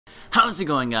How's it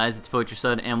going, guys? It's Poacher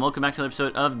Stud, and welcome back to another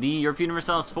episode of the Europa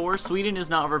Universalis 4 Sweden is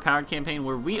Not Overpowered campaign,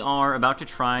 where we are about to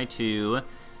try to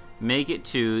make it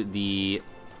to the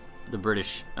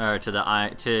British, or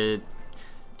to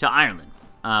Ireland.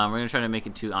 We're gonna try to make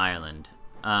it to Ireland.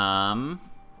 Let's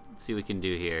see what we can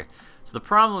do here. So the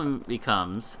problem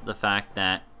becomes the fact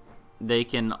that they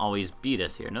can always beat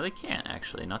us here. No, they can't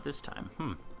actually. Not this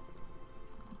time.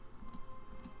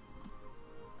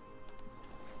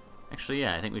 Actually,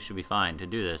 yeah, I think we should be fine to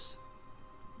do this.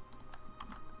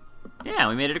 Yeah,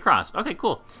 we made it across. Okay,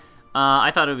 cool.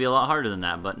 I thought it would be a lot harder than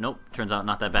that, but nope, turns out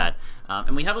not that bad.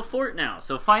 And we have a fort now,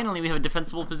 so finally we have a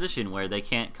defensible position where they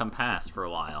can't come past for a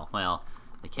while. Well,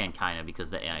 they can kind of because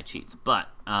the AI cheats, but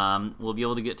we'll be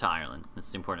able to get to Ireland. This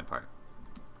is the important part.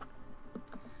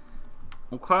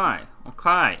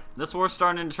 Okay. This war's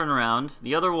starting to turn around.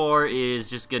 The other war is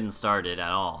just getting started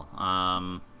at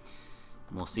all.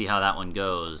 We'll see how that one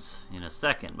goes in a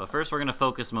second. But first, we're going to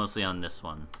focus mostly on this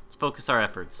one. Let's focus our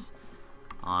efforts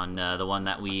on the one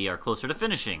that we are closer to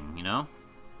finishing, you know?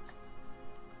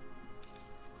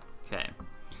 Okay.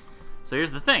 So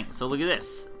here's the thing. So look at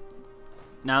this.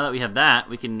 Now that we have that,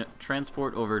 we can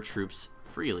transport over troops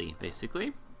freely,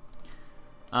 basically.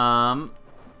 And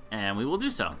we will do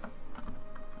so.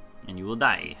 And you will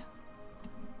die.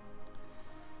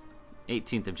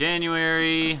 18th of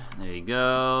January. There you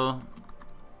go.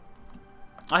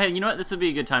 Oh, hey, you know what? This would be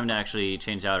a good time to actually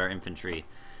change out our infantry.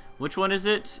 Which one is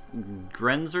it?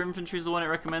 Grenzer infantry is the one it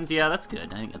recommends? Yeah, that's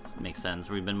good. I think that makes sense.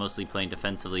 We've been mostly playing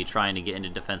defensively, trying to get into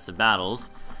defensive battles.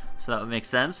 So that would make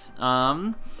sense.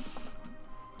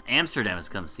 Amsterdam has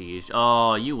come siege.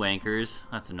 Oh, you wankers.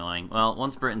 That's annoying. Well,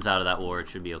 once Britain's out of that war, it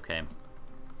should be okay.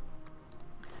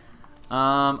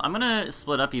 I'm going to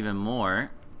split up even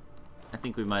more. I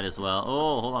think we might as well.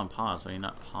 Oh, hold on. Pause. Why are you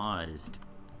not paused?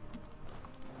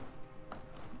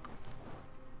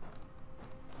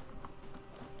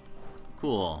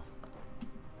 Cool.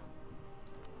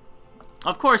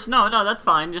 Of course, no, that's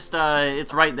fine. Just,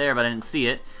 it's right there, but I didn't see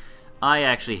it. I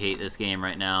actually hate this game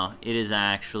right now. It is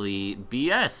actually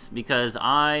BS, because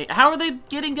how are they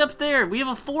getting up there? We have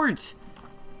a fort!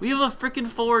 We have a freaking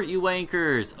fort, you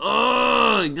wankers!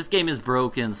 Oh, this game is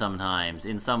broken sometimes.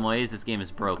 In some ways, this game is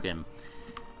broken.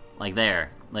 Like there.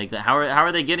 Like, how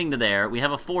are they getting to there? We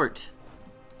have a fort.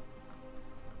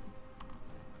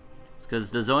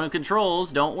 Because the zone of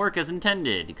controls don't work as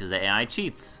intended, because the AI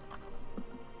cheats.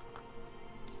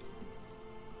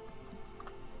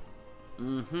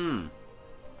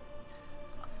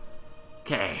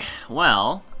 Okay,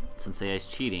 well, since AI's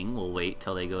cheating, we'll wait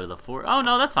till they go to the fort. Oh,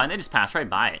 no, that's fine. They just pass right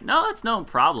by it. No, that's no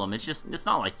problem. It's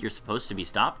not like you're supposed to be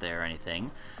stopped there or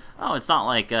anything. Oh, it's not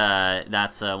like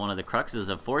that's one of the cruxes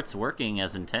of forts working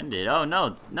as intended. Oh,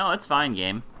 no, it's fine,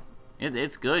 game.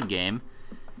 It's good, game.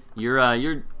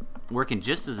 You're working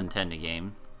just as intended,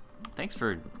 game. Thanks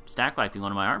for stack wiping one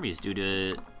of my armies due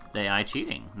to the AI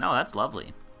cheating. No, that's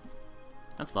lovely.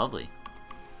 That's lovely.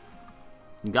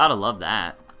 You gotta love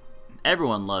that.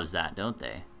 Everyone loves that, don't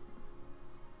they?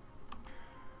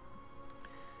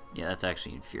 Yeah, that's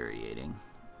actually infuriating.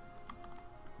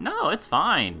 No, it's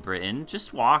fine, Britain.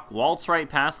 Just waltz right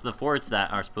past the forts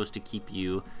that are supposed to keep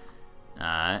you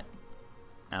out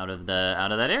of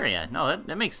that area. No,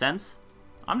 that makes sense.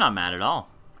 I'm not mad at all.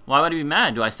 Why would I be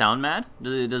mad? Do I sound mad?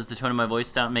 Does the tone of my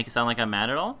voice make it sound like I'm mad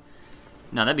at all?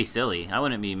 No, that'd be silly. I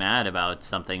wouldn't be mad about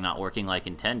something not working like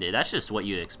intended. That's just what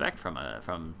you'd expect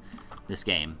from this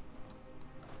game.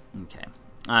 Okay.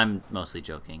 I'm mostly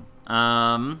joking.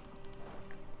 Let's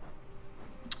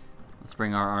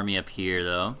bring our army up here,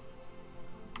 though.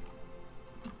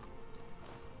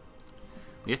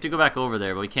 We have to go back over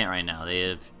there, but we can't right now. They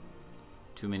have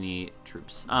too many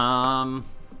troops.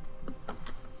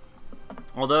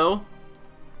 Although,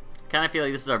 kind of feel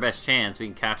like this is our best chance. We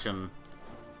can catch them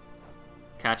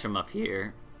up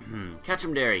here. Catch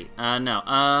them, Derry.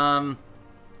 No.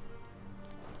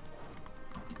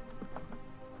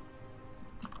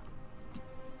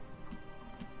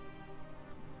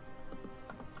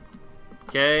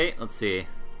 Okay, let's see.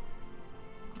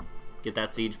 Get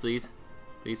that siege, please.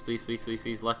 Please, please, please, please,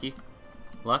 please. Lucky.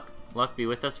 Luck, be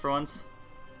with us for once.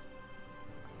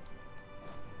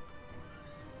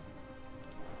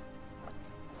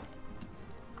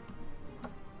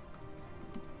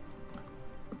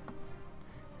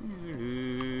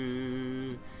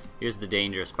 Here's the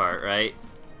dangerous part, right?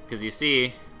 Because you see,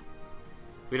 if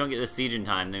we don't get this siege in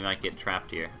time, they might get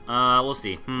trapped here. We'll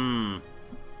see.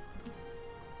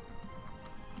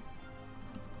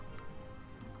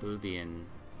 Lothian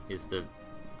is the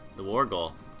war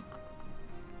goal.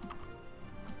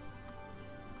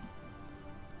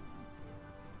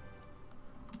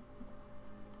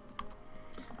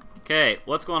 Okay,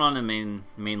 what's going on in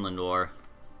mainland war?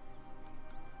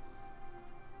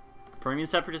 Permian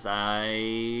separatists, I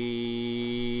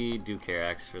do care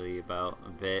actually about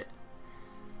a bit.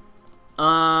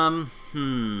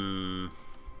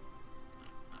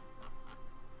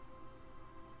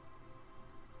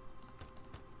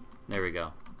 There we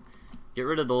go. Get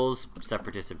rid of those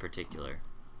separatists in particular.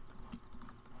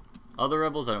 Other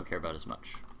rebels I don't care about as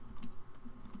much.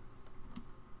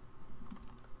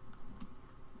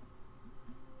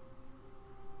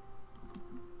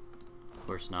 Of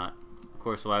course not. Of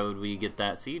course, why would we get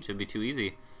that siege? It'd be too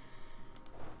easy.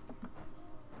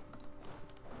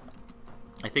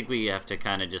 I think we have to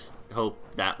kind of just hope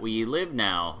that we live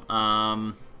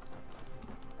now.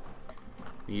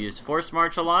 We use force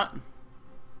march a lot.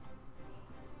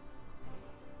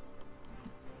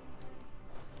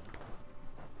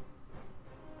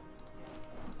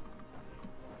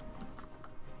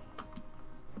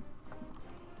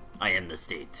 I am the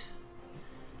state.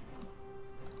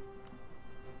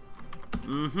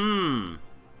 Mm-hmm.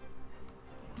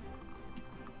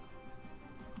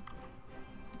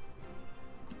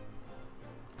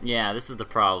 Yeah, this is the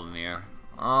problem here.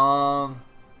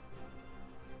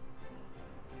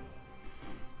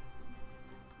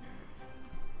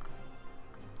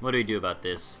 What do we do about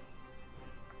this?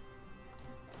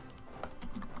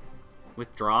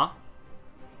 Withdraw?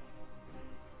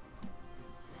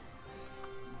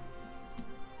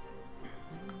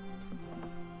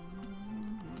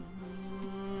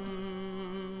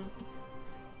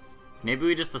 Maybe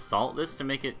we just assault this to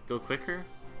make it go quicker?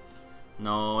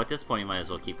 No, at this point you might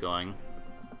as well keep going.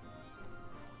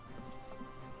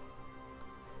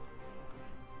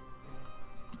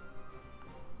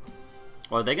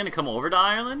 Well, are they gonna come over to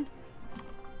Ireland?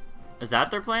 Is that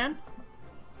their plan?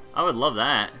 I would love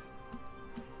that.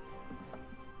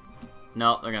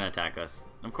 No, they're gonna attack us.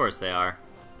 Of course they are.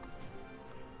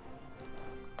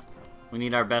 We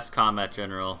need our best combat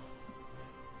general.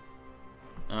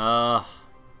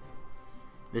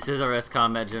 This is our best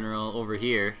combat general over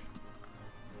here.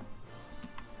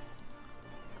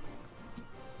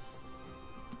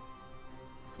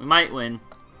 We might win.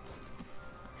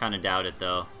 Kinda doubt it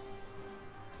though.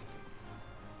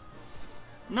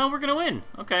 No, we're gonna win.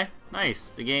 Okay,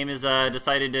 nice. The game has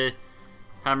decided to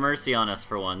have mercy on us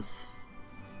for once.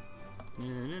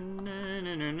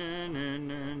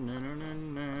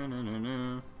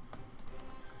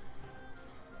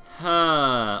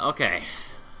 Okay.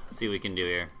 Let's see what we can do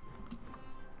here.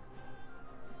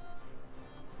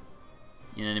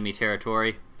 In enemy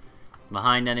territory.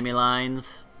 Behind enemy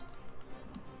lines.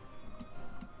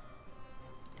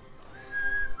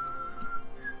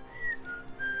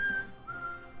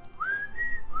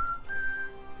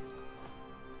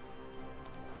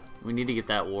 We need to get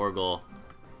that war goal.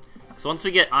 So once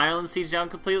we get Ireland siege down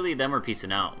completely, then we're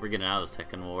peacing out. We're getting out of the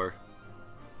second war.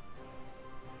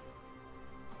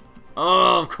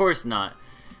 Oh, of course not.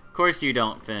 Of course you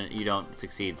don't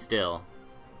succeed still.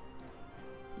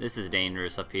 This is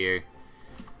dangerous up here.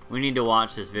 We need to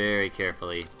watch this very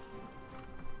carefully.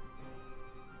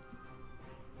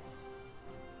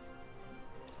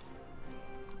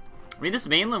 I mean, this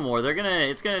mainland war, they're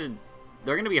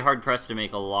gonna be hard pressed to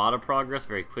make a lot of progress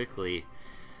very quickly.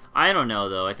 I don't know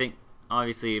though. I think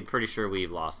obviously, I'm pretty sure we've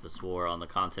lost this war on the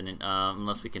continent,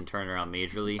 unless we can turn around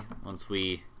majorly once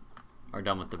we are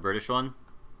done with the British one.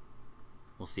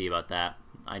 We'll see about that.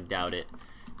 I doubt it.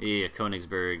 Yeah,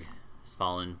 Königsberg has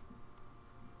fallen.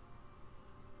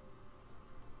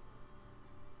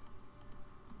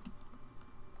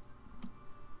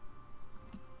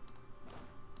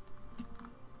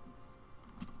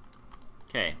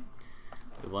 Okay.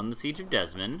 We won the Siege of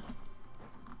Desmond.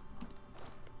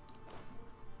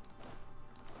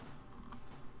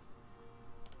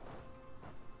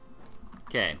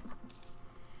 Okay.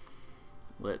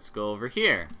 Let's go over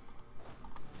here.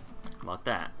 How about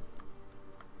that?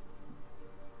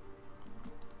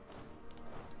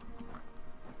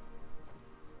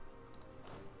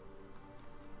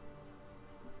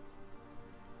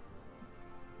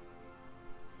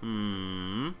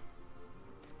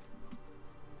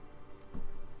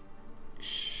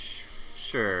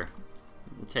 Sure.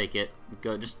 Take it.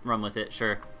 Go, just run with it,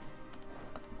 sure.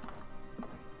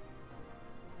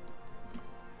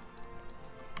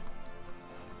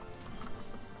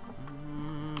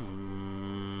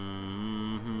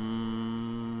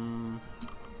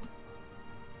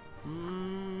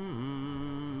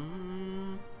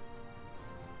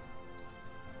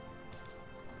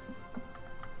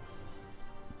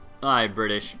 Alright,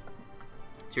 British.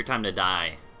 It's your time to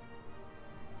die.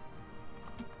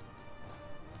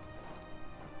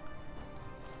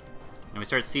 And we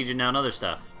start sieging down other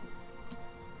stuff.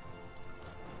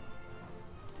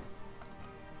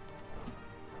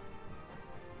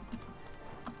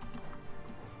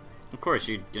 Of course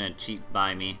you're gonna cheat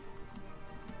by me.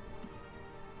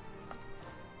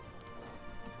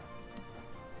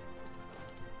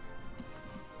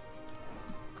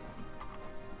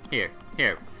 Here.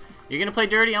 You're gonna play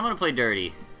dirty? I'm gonna play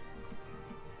dirty.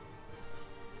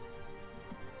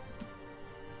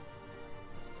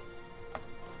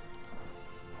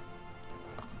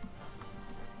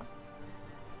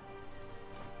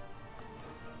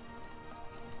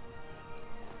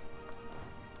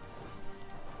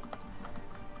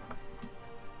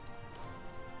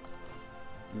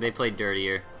 They played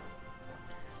dirtier.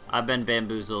 I've been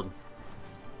bamboozled.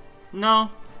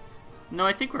 No,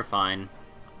 I think we're fine.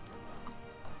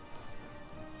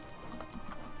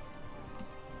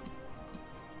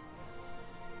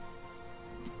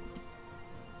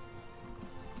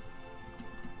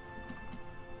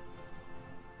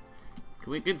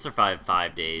 We could survive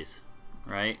 5 days,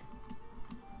 right?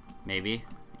 Maybe.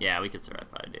 Yeah, we could survive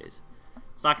 5 days.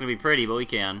 It's not going to be pretty, but we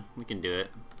can. We can do it.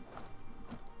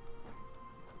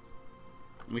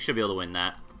 We should be able to win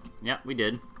that. Yep, we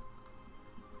did.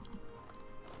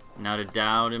 Not a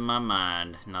doubt in my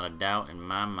mind. Not a doubt in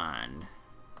my mind.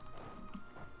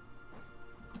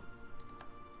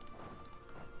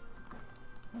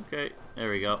 Okay, there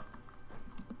we go.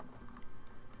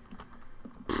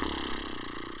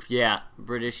 Yeah,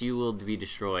 British, you will be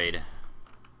destroyed.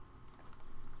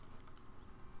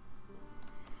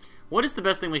 What is the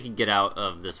best thing we can get out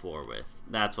of this war with?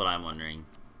 That's what I'm wondering.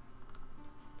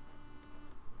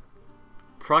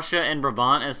 Prussia and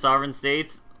Brabant as sovereign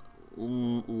states?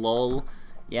 Lol.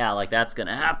 Yeah, like that's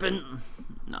gonna happen.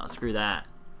 No, screw that.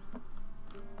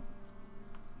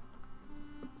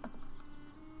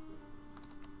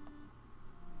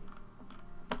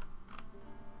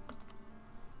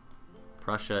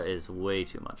 Prussia is way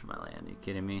too much of my land. Are you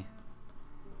kidding me?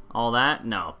 All that?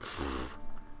 No. Pfft.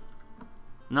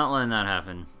 Not letting that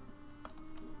happen.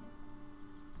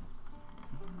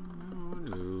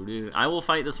 I will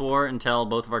fight this war until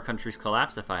both of our countries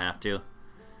collapse if I have to.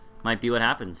 Might be what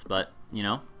happens, but, you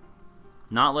know,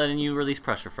 not letting you release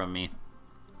pressure from me.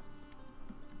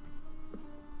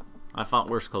 I fought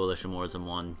worse coalition wars than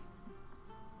one.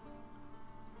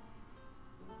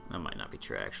 That might not be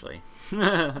true, actually.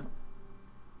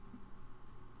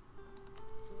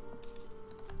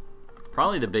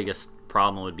 Probably the biggest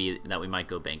problem would be that we might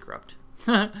go bankrupt.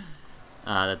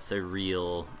 That's a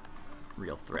real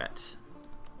threat.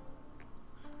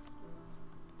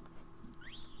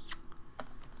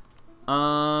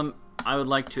 I would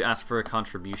like to ask for a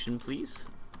contribution, please.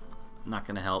 Not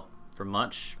gonna help for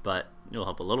much, but it'll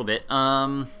help a little bit.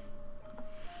 What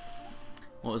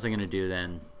was I gonna do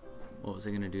then? I was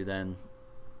gonna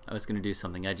do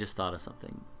something. I just thought of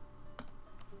something.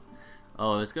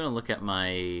 Oh, I was gonna look at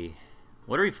my...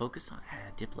 What are we focused on?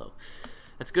 Diplo.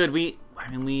 That's good. I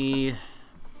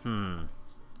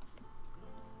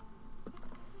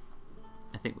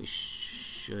think we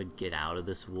should get out of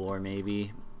this war,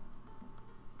 maybe.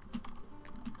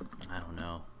 I don't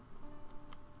know.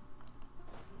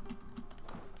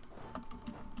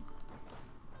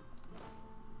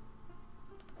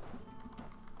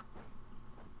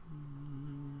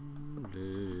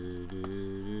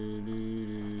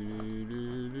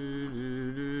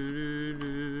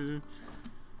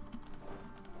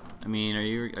 I mean, are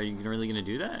you really gonna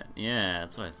do that? Yeah,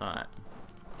 that's what I thought.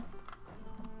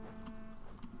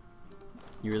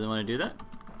 You really want to do that?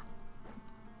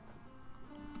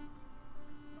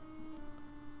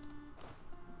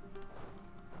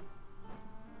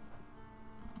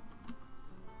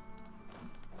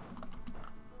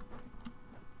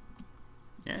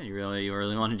 Yeah, you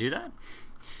really want to do that?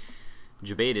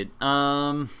 Debated.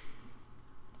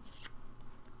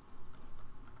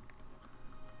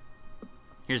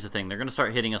 Here's the thing. They're going to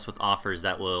start hitting us with offers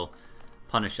that will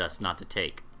punish us not to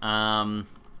take. I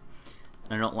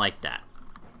don't like that.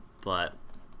 But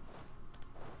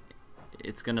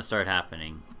it's going to start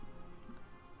happening.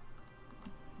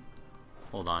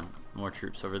 Hold on. More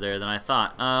troops over there than I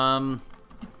thought.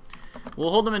 We'll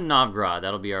hold them in Novgorod.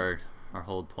 That'll be our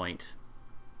hold point.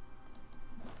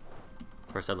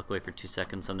 Of course, I look away for 2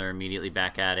 seconds and they're immediately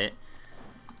back at it.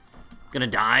 Gonna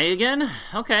die again?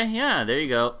 Okay, yeah, there you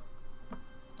go.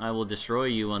 I will destroy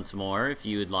you once more if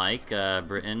you would like,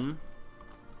 Britain.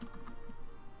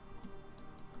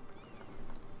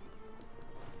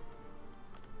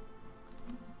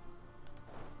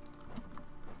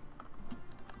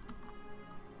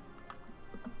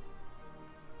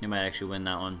 You might actually win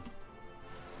that one.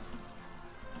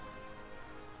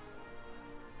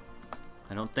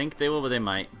 I don't think they will, but they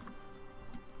might.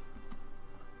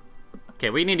 Okay,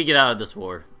 we need to get out of this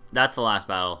war. That's the last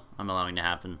battle I'm allowing to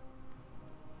happen.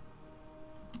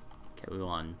 we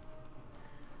won.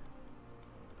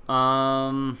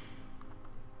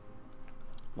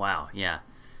 Wow, yeah.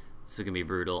 This is gonna be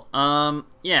brutal.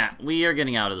 Yeah, we are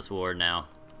getting out of this war now.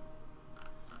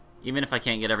 Even if I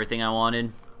can't get everything I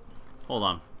wanted. Hold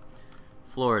on.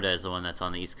 Florida is the one that's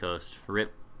on the East Coast.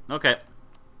 RIP. Okay.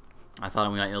 I thought I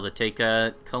might be able to take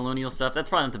colonial stuff. That's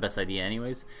probably not the best idea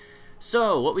anyways.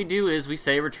 So, what we do is we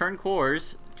say return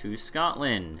cores to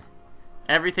Scotland.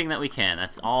 Everything that we can.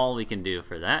 That's all we can do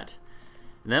for that.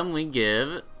 Then we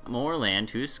give more land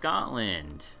to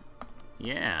Scotland.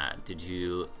 Yeah, did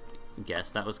you guess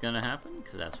that was going to happen?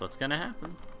 Because that's what's going to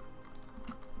happen.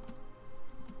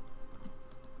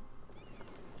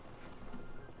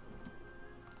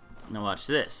 Now watch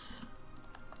this.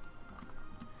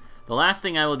 The last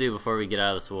thing I will do before we get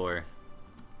out of this war.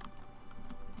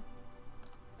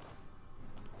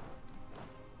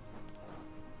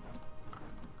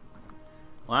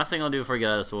 The last thing I'll do before we get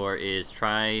out of this war is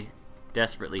try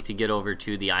desperately to get over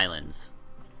to the islands.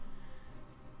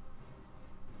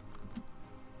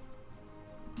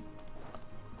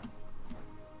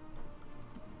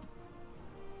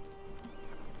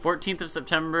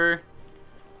 September 14th,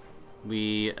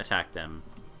 we attack them.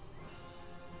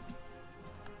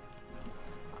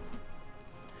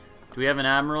 Do we have an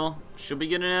admiral? Should we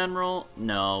get an admiral?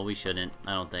 No, we shouldn't.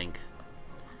 I don't think.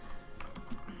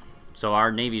 So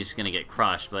our navy's just gonna get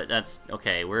crushed, but that's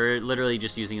okay. We're literally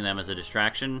just using them as a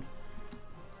distraction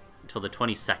until the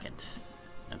 22nd,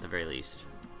 at the very least.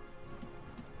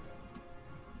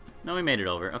 No, we made it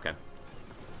over. Okay.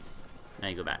 Now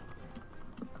you go back.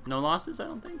 No losses, I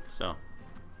don't think. So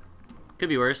could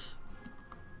be worse.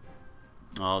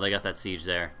 Oh, they got that siege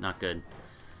there. Not good.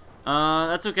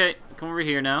 That's okay. Come over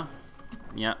here now.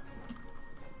 Yep.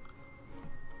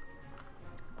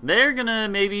 They're gonna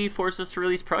maybe force us to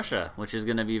release Prussia, which is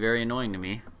gonna be very annoying to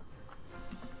me.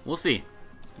 We'll see.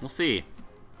 We'll see.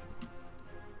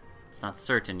 It's not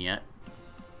certain yet.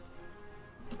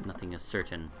 Nothing is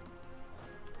certain.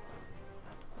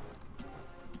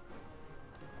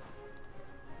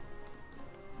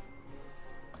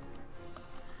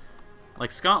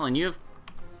 Like Scotland, you have...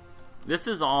 This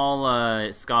is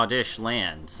all Scottish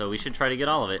land, so we should try to get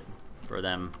all of it for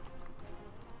them.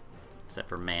 Except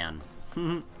for man.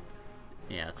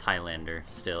 Yeah, it's Highlander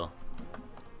still.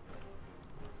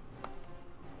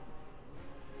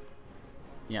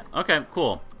 Yeah, okay,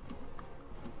 cool.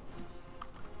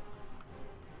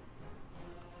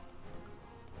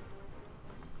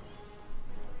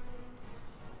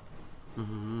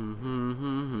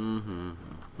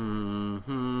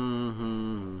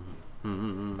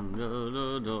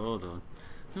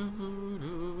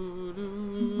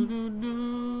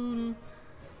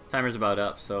 Timer's about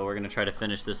up, so we're gonna try to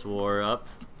finish this war up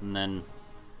and then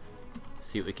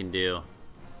see what we can do.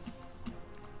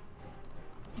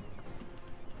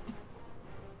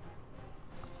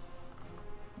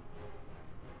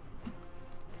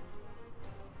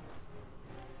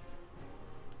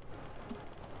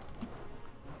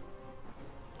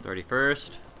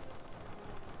 '31st.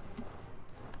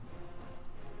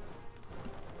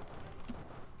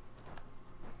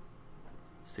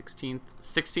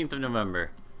 16th of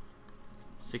November.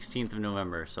 16th of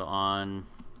November. So on...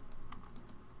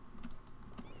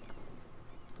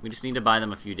 We just need to buy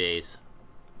them a few days.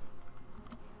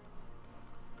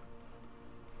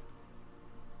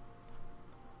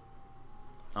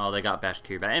 Oh, they got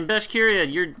Bashkiria back. And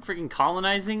Bashkiria, you're freaking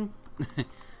colonizing?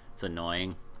 It's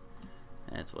annoying.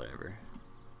 That's whatever.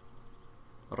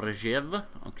 Rajev.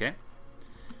 Okay.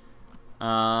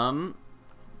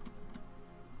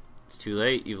 It's too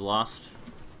late. You've lost.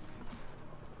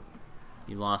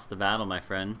 You lost the battle, my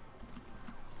friend.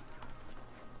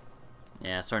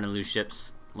 Yeah, starting to lose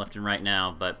ships left and right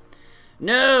now, but...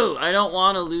 No! I don't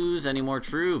want to lose any more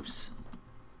troops.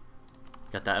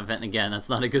 Got that event again. That's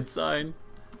not a good sign.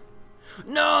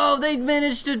 No! They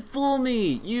managed to fool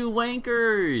me! You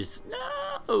wankers!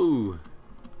 No!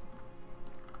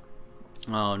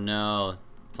 Oh no.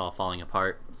 It's all falling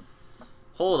apart.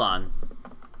 Hold on.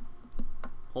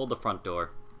 Hold the front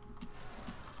door.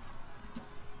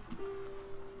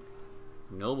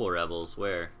 Noble rebels,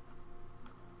 where?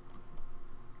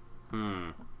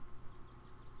 I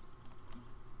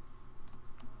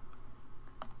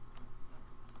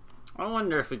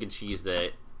wonder if we could cheese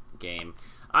that game.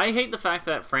 I hate the fact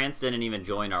that France didn't even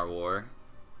join our war.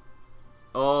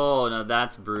 Oh, no,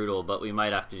 that's brutal, but we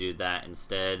might have to do that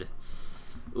instead.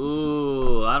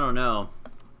 Ooh, I don't know.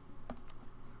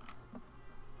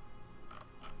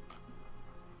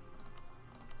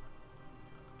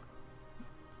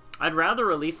 I'd rather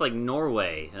release, like,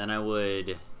 Norway than I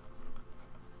would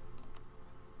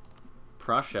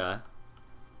Prussia.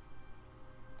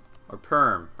 Or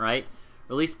perm, right?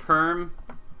 Release perm.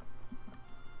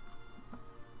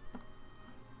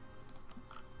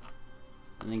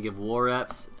 And then give war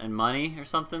reps and money or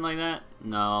something like that?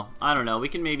 No, I don't know. We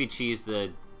can maybe cheese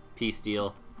the peace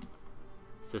deal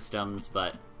systems,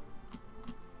 but...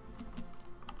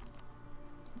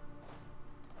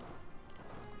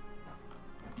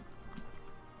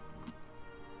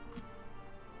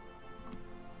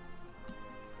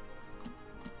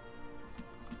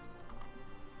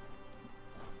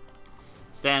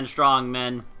 Stand strong,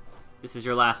 men. This is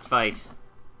your last fight.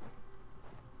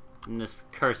 In this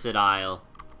cursed isle.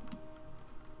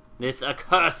 This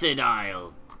accursed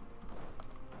isle.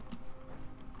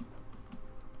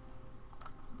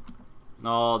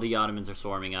 Oh, the Ottomans are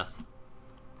swarming us.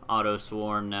 Auto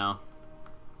swarm now.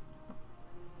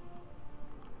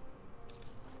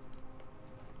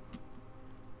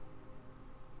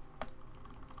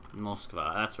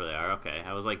 Moskva, that's where they are. Okay,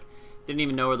 I was like, didn't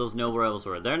even know where those noble rebels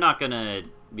were. They're not gonna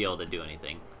be able to do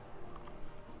anything.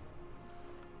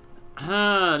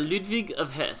 Ah, Ludwig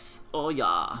of Hesse. Oh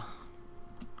yeah.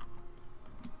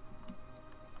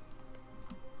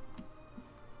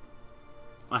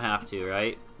 I have to,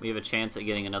 right? We have a chance at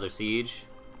getting another siege.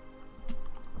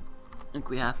 I think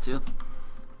we have to.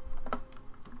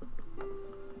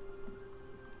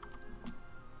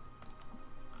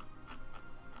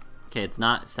 Okay, it's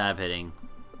not stab hitting.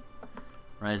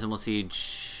 Rise and we'll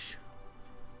siege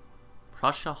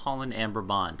Prussia, Holland, and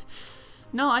Brabant.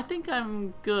 No, I think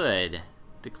I'm good.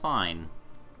 Decline.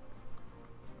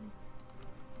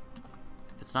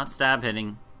 It's not stab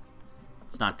hitting.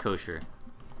 It's not kosher.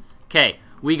 Okay,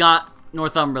 we got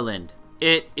Northumberland.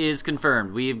 It is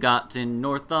confirmed. We've gotten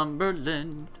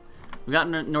Northumberland. We got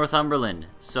Northumberland.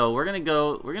 So we're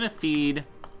gonna feed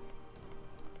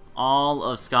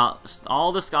all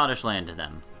the Scottish land to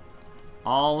them.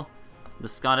 All the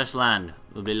Scottish land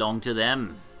will belong to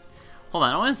them. Hold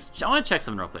on, I want to check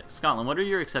something real quick. Scotland, what are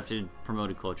your accepted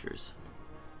promoted cultures?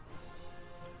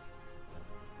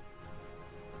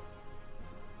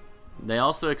 They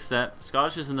also accept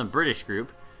Scottish is in the British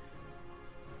group.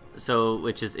 So,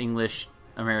 which is English,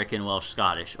 American, Welsh,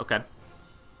 Scottish. Okay.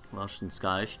 Welsh and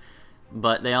Scottish.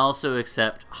 But they also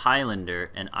accept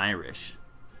Highlander and Irish.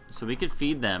 So we could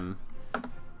feed them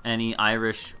any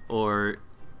Irish or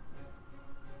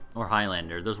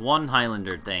Highlander. There's one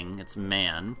Highlander thing. It's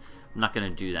man. I'm not going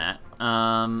to do that.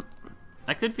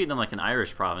 I could feed them like an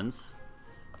Irish province.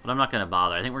 But I'm not going to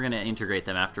bother. I think we're going to integrate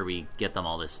them after we get them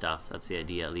all this stuff. That's the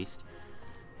idea, at least.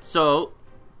 So,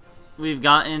 we've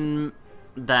gotten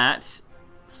that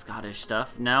Scottish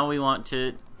stuff. Now we want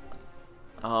to...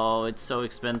 Oh, it's so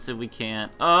expensive we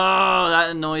can't. Oh, that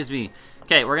annoys me.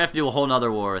 Okay, we're gonna have to do a whole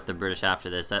nother war with the British after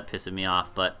this. That pisses me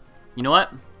off, but you know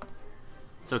what?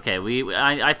 It's okay.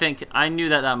 I think I knew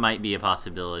that might be a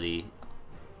possibility.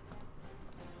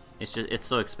 It's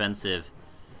so expensive,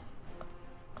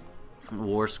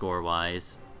 war score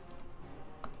wise.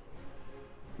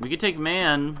 We could take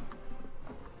man.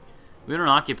 We don't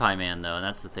occupy man though, and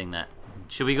that's the thing that.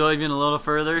 Should we go even a little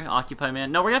further? Occupy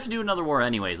man? No, we're gonna have to do another war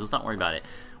anyways. Let's not worry about it.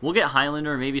 We'll get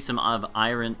Highlander, maybe some of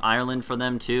Ireland for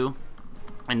them too,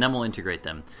 and then we'll integrate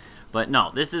them. But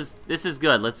no, this is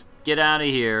good. Let's get out of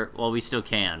here while we still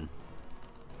can.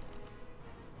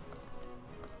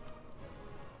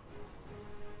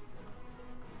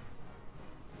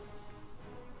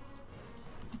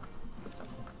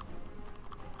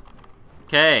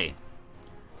 Okay,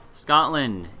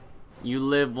 Scotland, you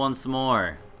live once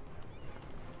more.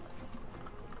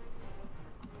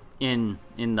 In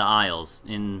the Isles,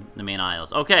 in the main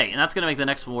Isles. Okay, and that's gonna make the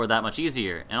next war that much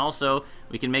easier. And also,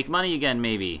 we can make money again,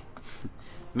 maybe.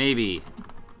 Maybe.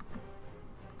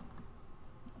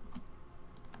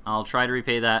 I'll try to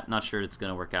repay that. Not sure it's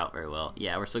gonna work out very well.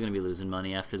 Yeah, we're still gonna be losing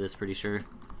money after this, pretty sure.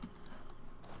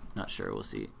 Not sure, we'll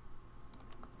see.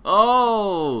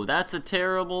 Oh, that's a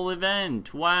terrible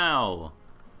event. Wow.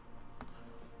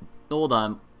 Hold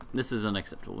on. This is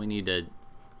unacceptable. We need to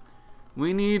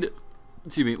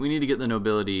get the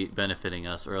nobility benefiting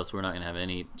us, or else we're not going to have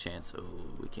any chance. Oh,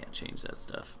 we can't change that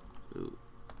stuff. Ooh.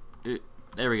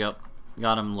 There we go.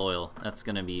 Got him loyal. That's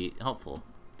going to be helpful.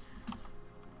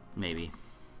 Maybe.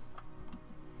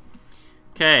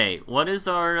 Okay, what is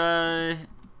our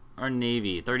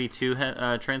navy? 32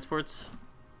 transports?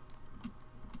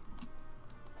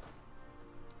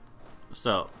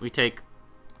 So, we take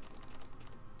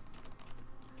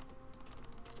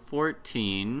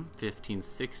 14, 15,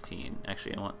 16.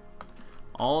 Actually, I want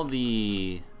all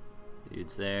the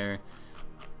dudes there.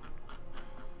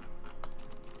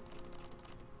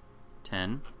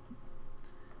 10.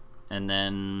 And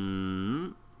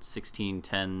then 16,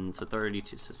 10, so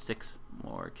 32, so 6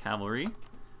 more cavalry.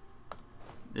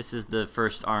 This is the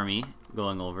first army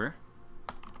going over.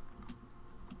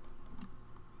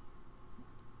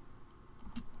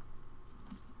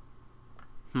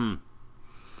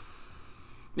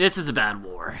 This is a bad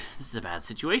war. This is a bad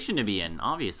situation to be in,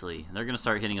 obviously. They're going to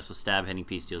start hitting us with stab hitting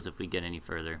peace deals if we get any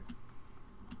further.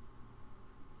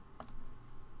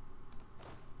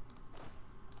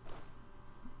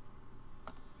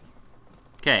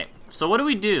 Okay, so what do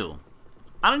we do?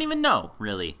 I don't even know,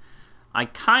 really. I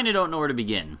kind of don't know where to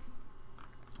begin.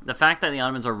 The fact that the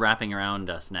Ottomans are wrapping around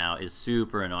us now is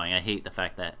super annoying. I hate the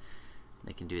fact that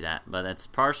they can do that, but that's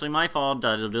partially my fault.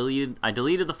 I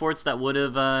deleted the forts that would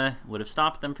have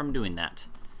stopped them from doing that,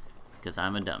 because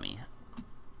I'm a dummy.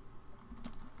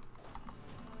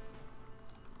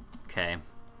 Okay.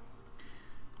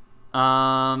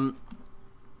 I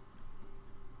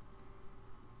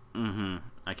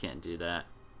can't do that.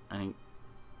 I think.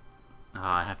 Oh,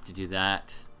 I have to do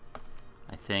that.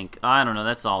 I think. I don't know.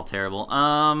 That's all terrible.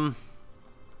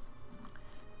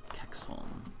 Kexholm.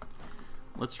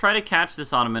 Let's try to catch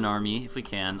this Ottoman army if we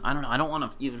can. I don't know. I don't want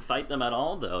to even fight them at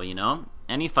all, though, you know?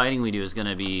 Any fighting we do is going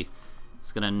to be...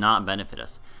 It's going to not benefit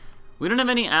us. We don't have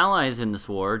any allies in this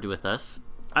war with us.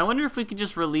 I wonder if we could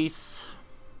just release...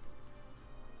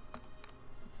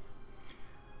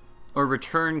 or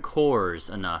return cores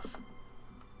enough.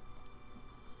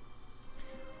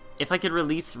 If I could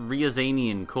release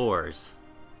Ryazanian cores.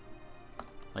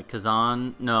 Like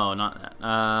Kazan? No, not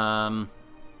that.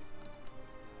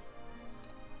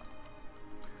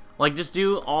 Like, just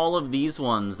do all of these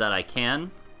ones that I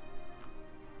can.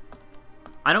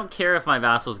 I don't care if my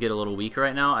vassals get a little weaker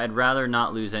right now. I'd rather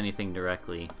not lose anything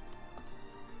directly.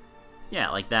 Yeah,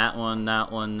 like that one,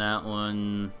 that one, that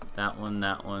one, that one,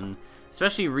 that one.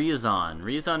 Especially Ryazan.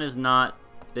 Ryazan is not...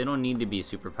 They don't need to be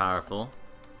super powerful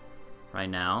right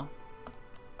now.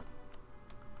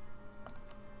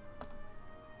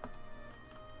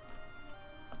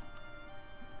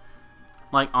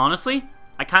 Like, honestly...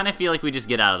 I kind of feel like we just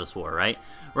get out of this war, right?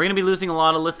 We're going to be losing a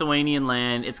lot of Lithuanian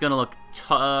land. It's going to look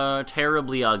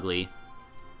terribly ugly.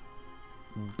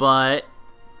 But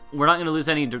we're not going to lose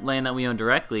any land that we own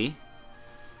directly.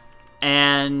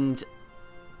 And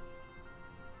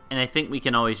I think we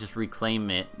can always just reclaim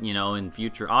it, you know, in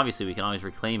future. Obviously, we can always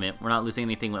reclaim it. We're not losing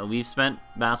anything that we've spent.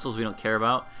 Vassals we don't care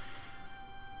about.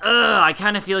 I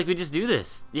kind of feel like we just do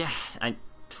this. Yeah,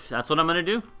 that's what I'm going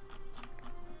to do.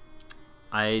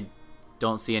 I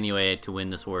don't see any way to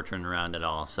win this war turnaround at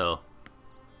all, so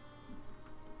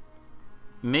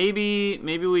maybe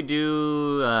we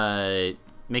do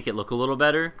make it look a little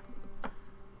better,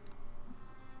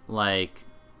 like,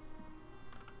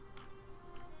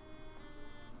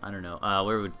 I don't know, how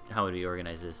would we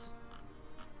organize this?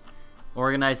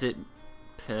 Organize it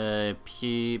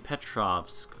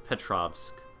Petrovsk,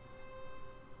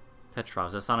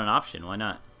 that's not an option, why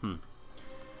not?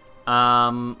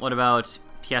 What about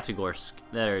Pyatigorsk?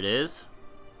 There it is.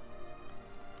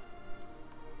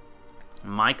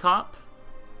 Mykop?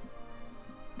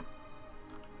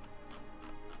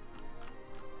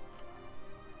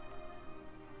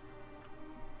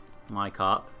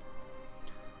 Mykop.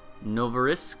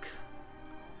 Novorossiysk,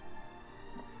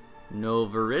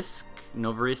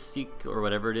 or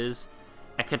whatever it is.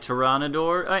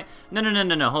 Ekaterinodar?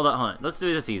 No, hold on. Let's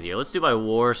do this easier. Let's do by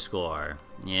war score.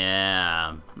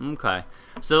 Yeah, okay.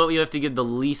 So you have to give the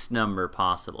least number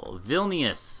possible.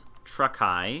 Vilnius,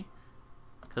 Trakai,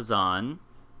 Kazan.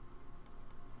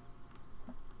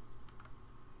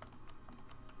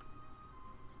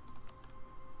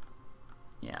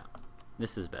 Yeah,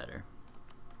 this is better.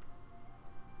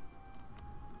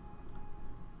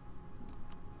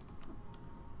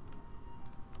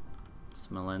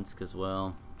 Smolensk as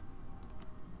well.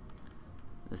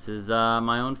 This is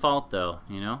my own fault, though,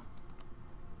 you know?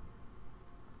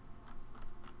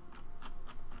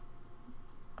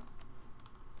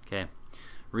 Okay.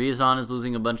 Ryazan is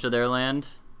losing a bunch of their land.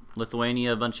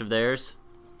 Lithuania, a bunch of theirs.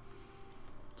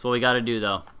 That's what we gotta do,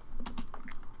 though.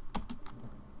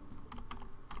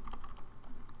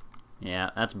 Yeah,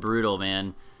 that's brutal,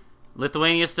 man.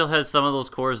 Lithuania still has some of those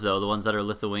cores, though, the ones that are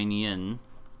Lithuanian.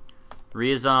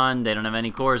 Ryazan, they don't have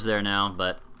any cores there now,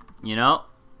 but, you know,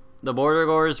 the border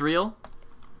war is real.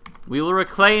 We will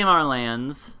reclaim our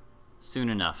lands soon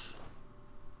enough.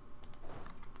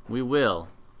 We will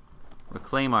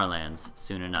reclaim our lands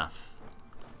soon enough.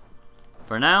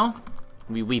 For now,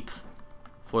 we weep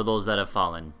for those that have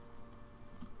fallen.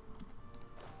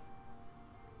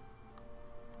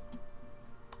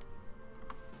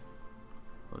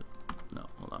 No,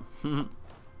 hold on.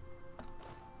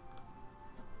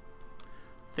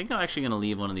 I think I'm actually going to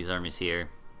leave one of these armies here.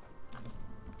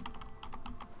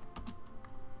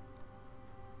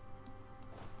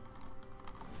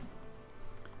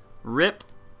 Rip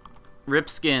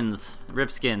skins. Rip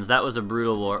skins. That was a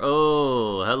brutal war.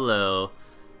 Oh, hello.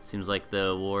 Seems like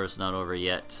the war's not over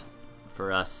yet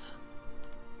for us.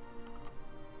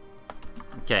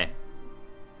 Okay.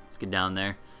 Let's get down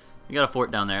there. We got a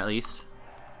fort down there at least.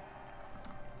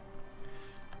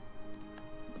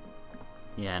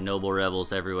 Yeah, noble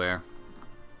rebels everywhere.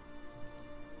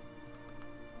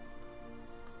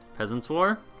 Peasants'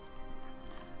 War?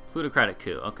 Plutocratic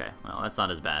coup. Okay, well, that's not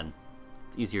as bad.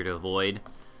 It's easier to avoid.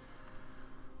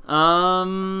 That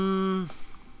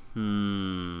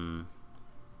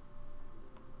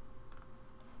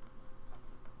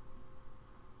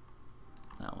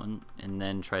one. And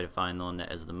then try to find the one that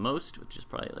has the most, which is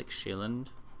probably like Sheeland.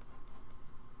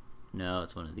 No,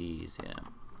 it's one of these, yeah.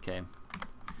 Okay.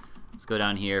 Let's go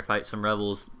down here, fight some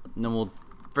rebels, and then we'll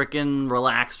frickin'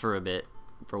 relax for a bit,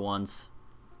 for once.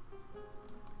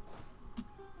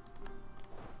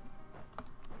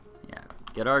 Yeah,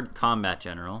 get our combat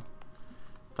general.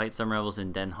 Fight some rebels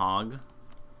in Den Haag.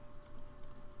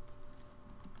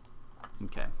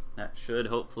 Okay, that should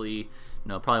hopefully...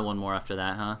 No, probably one more after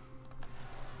that, huh?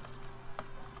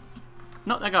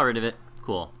 No, that got rid of it.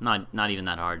 Cool. Not even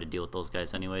that hard to deal with those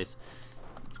guys anyways.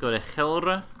 Let's go to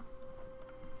Helre.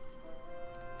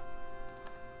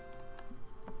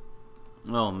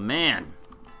 Oh man,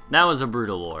 that was a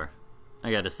brutal war,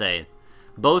 I gotta say.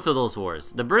 Both of those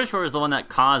wars. The British War is the one that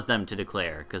caused them to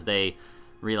declare, because they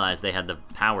realized they had the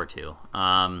power to.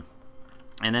 And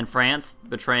then France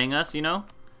betraying us, you know,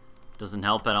 doesn't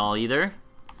help at all either.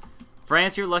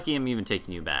 France, you're lucky I'm even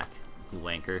taking you back, you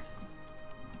wanker.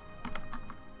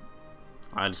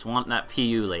 I just want that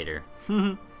PU later.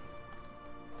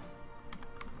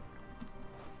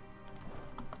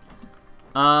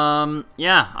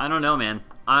 Yeah, I don't know, man.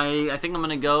 I think I'm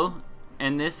gonna go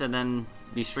end this and then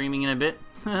be streaming in a bit.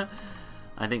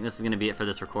 I think this is gonna be it for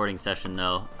this recording session,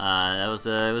 though. It was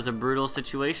a brutal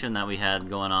situation that we had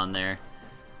going on there,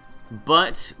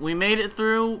 but we made it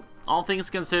through. All things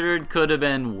considered, could have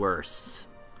been worse.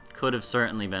 Could have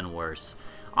certainly been worse.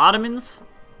 Ottomans,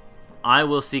 I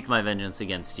will seek my vengeance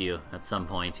against you at some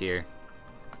point here.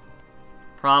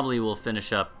 Probably will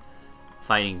finish up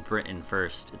fighting Britain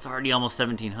first. It's already almost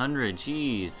 1700.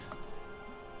 Jeez.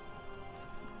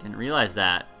 Didn't realize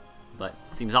that, but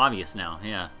it seems obvious now.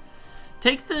 Yeah.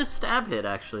 Take the stab hit,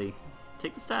 actually.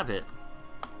 Take the stab hit.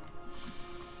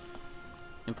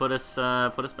 And put us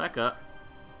back up.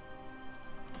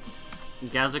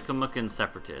 Gazakamukan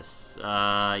separatists.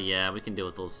 Yeah, we can deal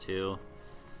with those two.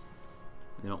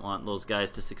 We don't want those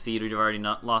guys to succeed. We've already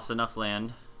lost enough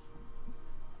land.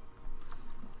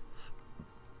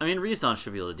 I mean, Renaissance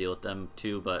should be able to deal with them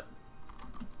too, but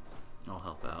I'll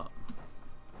help out.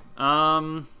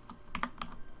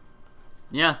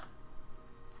 Yeah.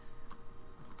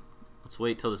 Let's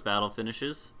wait till this battle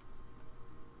finishes.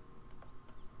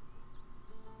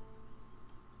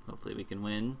 Hopefully we can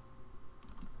win.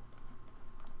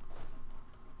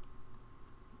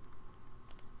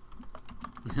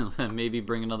 Maybe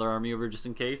bring another army over just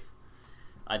in case.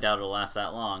 I doubt it'll last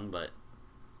that long, but...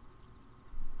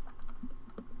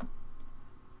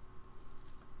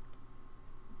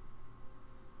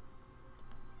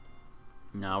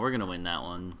 No, we're gonna win that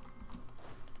one.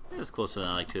 It was closer than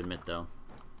I like to admit, though.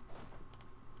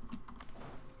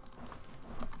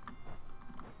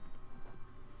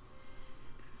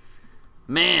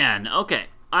 Man, okay.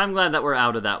 I'm glad that we're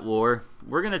out of that war.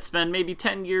 We're gonna spend maybe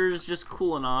 10 years just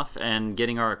cooling off and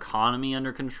getting our economy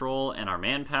under control and our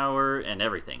manpower and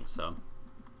everything. So,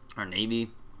 our navy.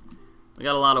 We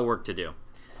got a lot of work to do.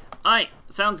 Alright,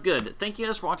 sounds good. Thank you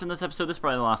guys for watching this episode. This is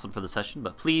probably the last one for the session,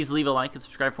 but please leave a like and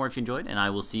subscribe for more if you enjoyed, and I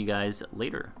will see you guys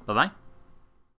later. Bye-bye.